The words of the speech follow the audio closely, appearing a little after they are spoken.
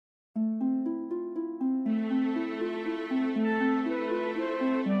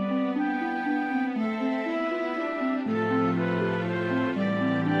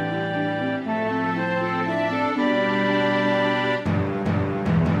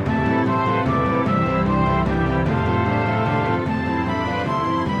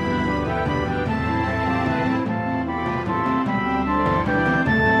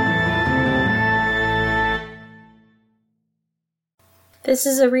This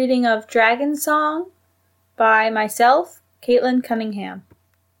is a reading of Dragon Song by myself, Kaitlyn Cunningham.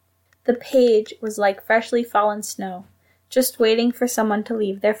 The page was like freshly fallen snow, just waiting for someone to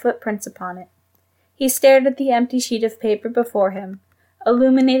leave their footprints upon it. He stared at the empty sheet of paper before him,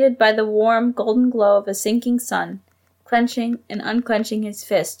 illuminated by the warm golden glow of a sinking sun, clenching and unclenching his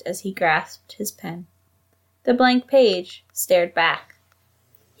fist as he grasped his pen. The blank page stared back.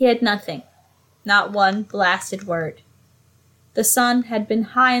 He had nothing, not one blasted word. The sun had been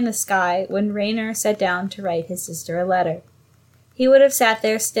high in the sky when Raynor sat down to write his sister a letter. He would have sat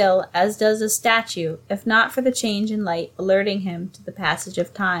there still, as does a statue, if not for the change in light alerting him to the passage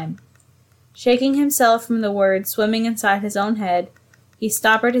of time. Shaking himself from the words swimming inside his own head, he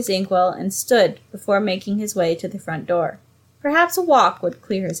stoppered his inkwell and stood before making his way to the front door. Perhaps a walk would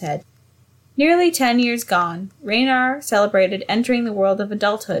clear his head. Nearly 10 years gone, Raynor celebrated entering the world of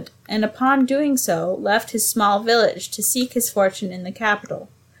adulthood, and upon doing so left his small village to seek his fortune in the capital.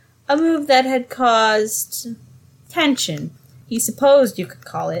 A move that had caused tension, he supposed you could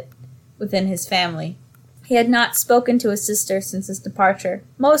call it, within his family. He had not spoken to his sister since his departure,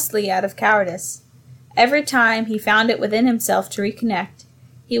 mostly out of cowardice. Every time he found it within himself to reconnect,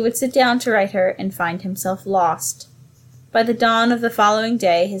 he would sit down to write her and find himself lost. By the dawn of the following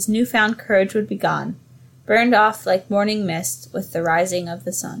day, his newfound courage would be gone, burned off like morning mist with the rising of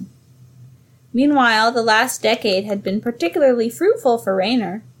the sun. Meanwhile, the last decade had been particularly fruitful for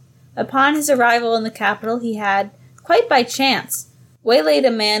Raynor. Upon his arrival in the capital, he had, quite by chance, waylaid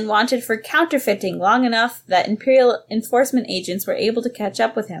a man wanted for counterfeiting long enough that Imperial enforcement agents were able to catch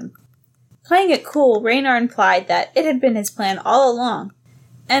up with him. Playing it cool, Raynor implied that it had been his plan all along,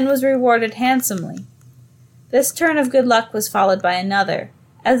 and was rewarded handsomely. This turn of good luck was followed by another,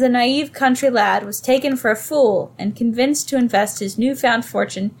 as the naive country lad was taken for a fool and convinced to invest his newfound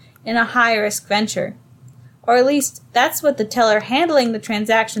fortune in a high-risk venture. Or at least, that's what the teller handling the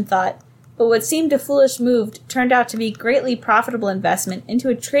transaction thought, but what seemed a foolish move turned out to be a greatly profitable investment into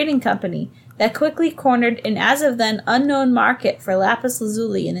a trading company that quickly cornered an as-of-then unknown market for lapis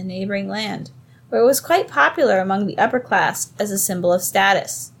lazuli in a neighboring land, where it was quite popular among the upper class as a symbol of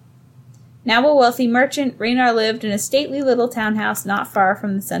status. Now a wealthy merchant, Raynor lived in a stately little townhouse not far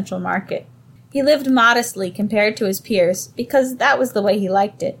from the central market. He lived modestly compared to his peers, because that was the way he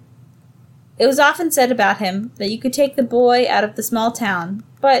liked it. It was often said about him that you could take the boy out of the small town,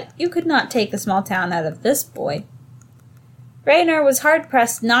 but you could not take the small town out of this boy. Raynor was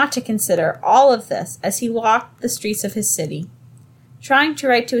hard-pressed not to consider all of this as he walked the streets of his city. Trying to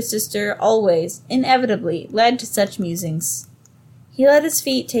write to his sister always, inevitably, led to such musings. He let his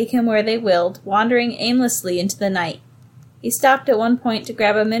feet take him where they willed, wandering aimlessly into the night. He stopped at one point to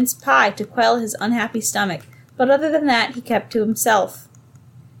grab a mince pie to quell his unhappy stomach, but other than that he kept to himself.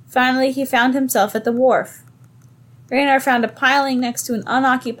 Finally he found himself at the wharf. Raynor found a piling next to an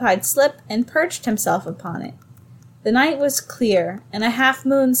unoccupied slip and perched himself upon it. The night was clear, and a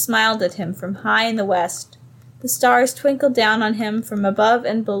half-moon smiled at him from high in the west. The stars twinkled down on him from above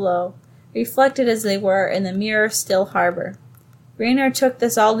and below, reflected as they were in the mirror still harbor. Raynor took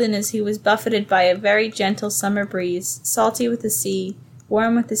this all in as he was buffeted by a very gentle summer breeze, salty with the sea,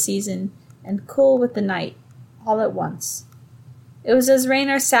 warm with the season, and cool with the night, all at once. It was as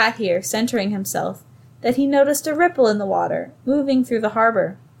Raynor sat here, centering himself, that he noticed a ripple in the water, moving through the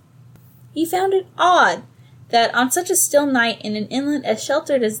harbor. He found it odd that on such a still night in an inlet as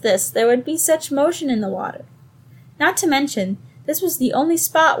sheltered as this there would be such motion in the water. Not to mention, this was the only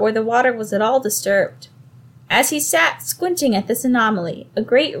spot where the water was at all disturbed. As he sat squinting at this anomaly, a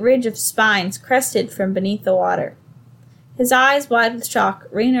great ridge of spines crested from beneath the water. His eyes wide with shock,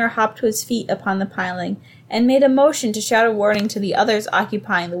 Raynor hopped to his feet upon the piling and made a motion to shout a warning to the others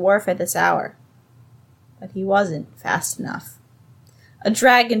occupying the wharf at this hour. But he wasn't fast enough. A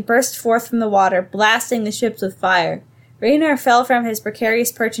dragon burst forth from the water, blasting the ships with fire. Raynor fell from his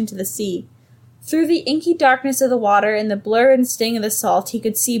precarious perch into the sea. Through the inky darkness of the water and the blur and sting of the salt, he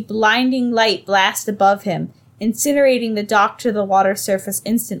could see blinding light blast above him, incinerating the dock to the water surface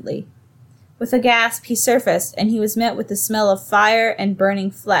instantly. With a gasp, he surfaced, and he was met with the smell of fire and burning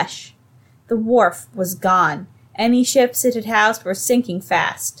flesh. The wharf was gone. Any ships it had housed were sinking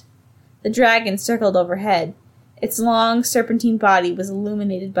fast. The dragon circled overhead. Its long, serpentine body was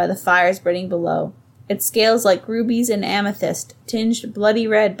illuminated by the fires burning below, its scales like rubies and amethyst, tinged bloody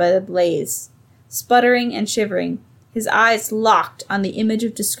red by the blaze. Sputtering and shivering, his eyes locked on the image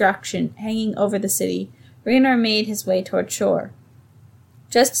of destruction hanging over the city, Raynor made his way toward shore.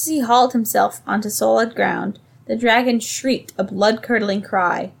 Just as he hauled himself onto solid ground, the dragon shrieked a blood-curdling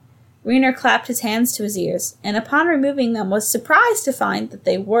cry. Raynor clapped his hands to his ears, and upon removing them was surprised to find that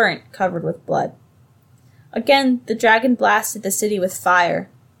they weren't covered with blood. Again, the dragon blasted the city with fire,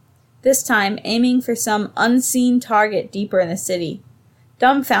 this time aiming for some unseen target deeper in the city.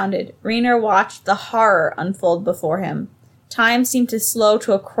 Dumbfounded, Raynor watched the horror unfold before him. Time seemed to slow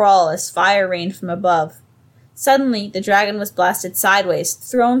to a crawl as fire rained from above. Suddenly, the dragon was blasted sideways,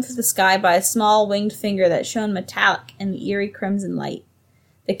 thrown through the sky by a small winged finger that shone metallic in the eerie crimson light.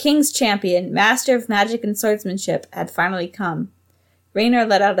 The king's champion, master of magic and swordsmanship, had finally come. Raynor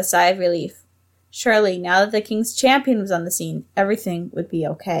let out a sigh of relief. Surely, now that the king's champion was on the scene, everything would be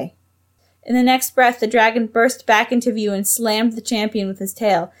okay. In the next breath, the dragon burst back into view and slammed the champion with his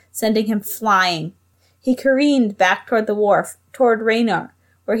tail, sending him flying. He careened back toward the wharf, toward Raynor,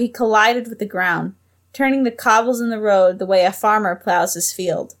 where he collided with the ground, turning the cobbles in the road the way a farmer plows his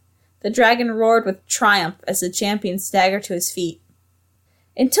field. The dragon roared with triumph as the champion staggered to his feet.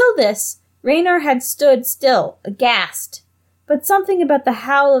 Until this, Raynor had stood still, aghast. But something about the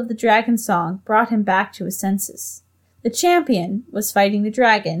howl of the dragon song brought him back to his senses. The champion was fighting the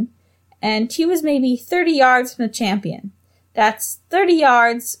dragon, and he was maybe 30 yards from the champion. That's 30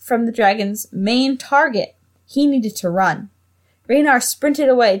 yards from the dragon's main target. He needed to run. Raynor sprinted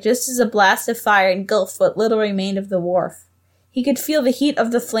away just as a blast of fire engulfed what little remained of the wharf. He could feel the heat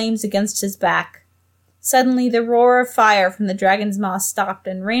of the flames against his back. Suddenly, the roar of fire from the dragon's maw stopped,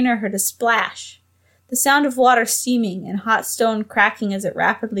 and Raynor heard a splash. The sound of water steaming and hot stone cracking as it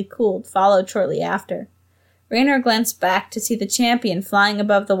rapidly cooled followed shortly after. Raynor glanced back to see the champion flying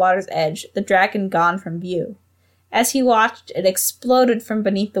above the water's edge, the dragon gone from view. As he watched, it exploded from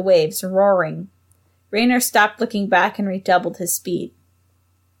beneath the waves, roaring. Raynor stopped looking back and redoubled his speed.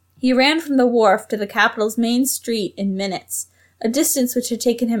 He ran from the wharf to the capital's main street in minutes, a distance which had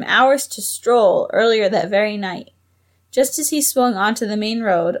taken him hours to stroll earlier that very night. Just as he swung onto the main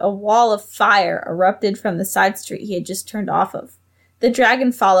road, a wall of fire erupted from the side street he had just turned off of. The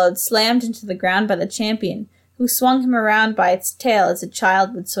dragon followed, slammed into the ground by the champion, who swung him around by its tail as a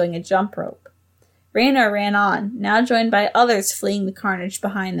child would swing a jump rope. Raynor ran on, now joined by others fleeing the carnage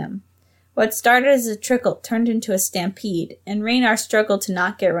behind them. What started as a trickle turned into a stampede, and Raynor struggled to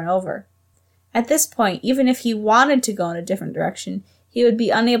not get run over. At this point, even if he wanted to go in a different direction, he would be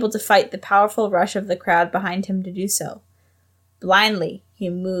unable to fight the powerful rush of the crowd behind him to do so. Blindly, he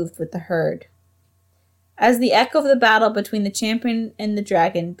moved with the herd. As the echo of the battle between the champion and the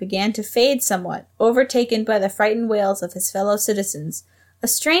dragon began to fade somewhat, overtaken by the frightened wails of his fellow citizens, a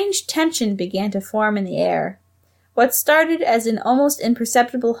strange tension began to form in the air. What started as an almost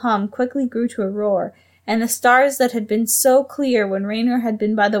imperceptible hum quickly grew to a roar, and the stars that had been so clear when Raynor had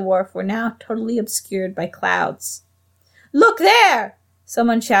been by the wharf were now totally obscured by clouds. "Look there!"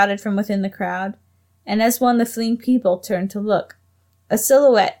 someone shouted from within the crowd, and as one the fleeing people turned to look, a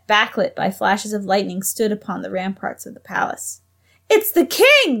silhouette backlit by flashes of lightning stood upon the ramparts of the palace. "It's the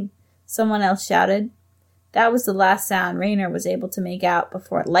king!" someone else shouted. That was the last sound Raynor was able to make out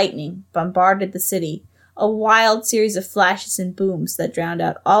before lightning bombarded the city, a wild series of flashes and booms that drowned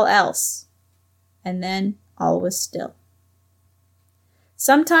out all else. And then all was still.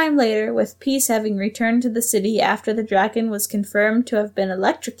 Some time later, with peace having returned to the city after the dragon was confirmed to have been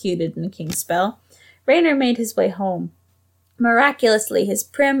electrocuted in the king's spell, Raynor made his way home. Miraculously, his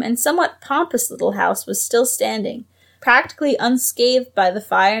prim and somewhat pompous little house was still standing, practically unscathed by the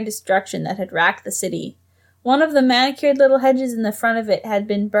fire and destruction that had racked the city. One of the manicured little hedges in the front of it had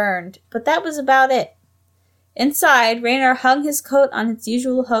been burned, but that was about it. Inside, Raynor hung his coat on its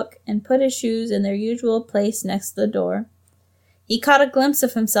usual hook and put his shoes in their usual place next to the door. He caught a glimpse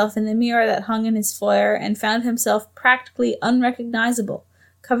of himself in the mirror that hung in his foyer and found himself practically unrecognizable,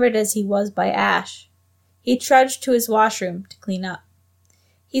 covered as he was by ash. He trudged to his washroom to clean up.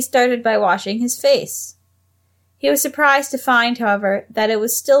 He started by washing his face. He was surprised to find, however, that it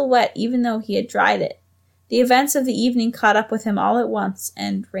was still wet even though he had dried it. The events of the evening caught up with him all at once,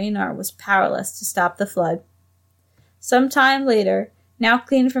 and Raynor was powerless to stop the flood. Some time later, now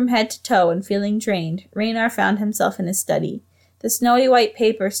clean from head to toe and feeling drained, Raynor found himself in his study, the snowy white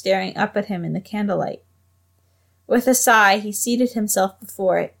paper staring up at him in the candlelight. With a sigh, he seated himself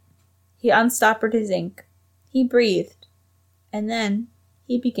before it. He unstoppered his ink. He breathed. And then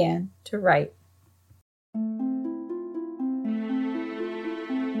he began to write.